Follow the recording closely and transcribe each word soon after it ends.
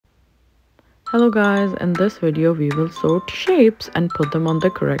Hello guys, in this video we will sort shapes and put them on the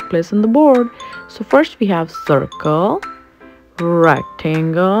correct place in the board. So first we have circle,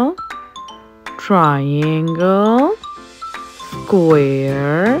 rectangle, triangle,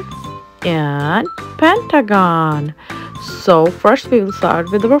 square and pentagon. So first we will start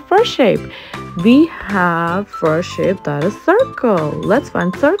with our first shape. We have first shape that is circle. Let's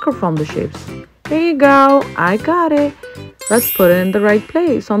find circle from the shapes. Here you go, I got it. Let's put it in the right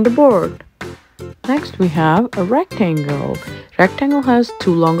place on the board. Next we have a rectangle. Rectangle has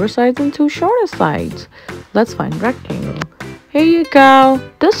two longer sides and two shorter sides. Let's find rectangle. Here you go.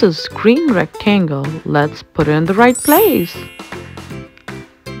 This is green rectangle. Let's put it in the right place.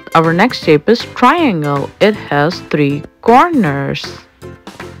 Our next shape is triangle. It has three corners.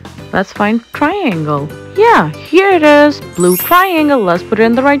 Let's find triangle. Yeah, here it is. Blue triangle. Let's put it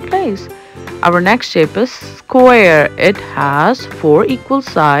in the right place. Our next shape is square. It has four equal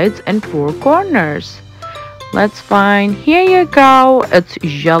sides and four corners. Let's find, here you go. It's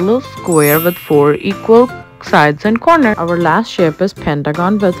yellow square with four equal sides and corners. Our last shape is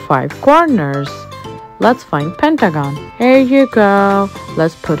pentagon with five corners. Let's find pentagon. Here you go.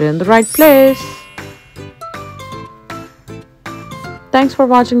 Let's put it in the right place. Thanks for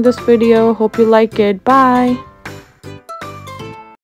watching this video. Hope you like it. Bye.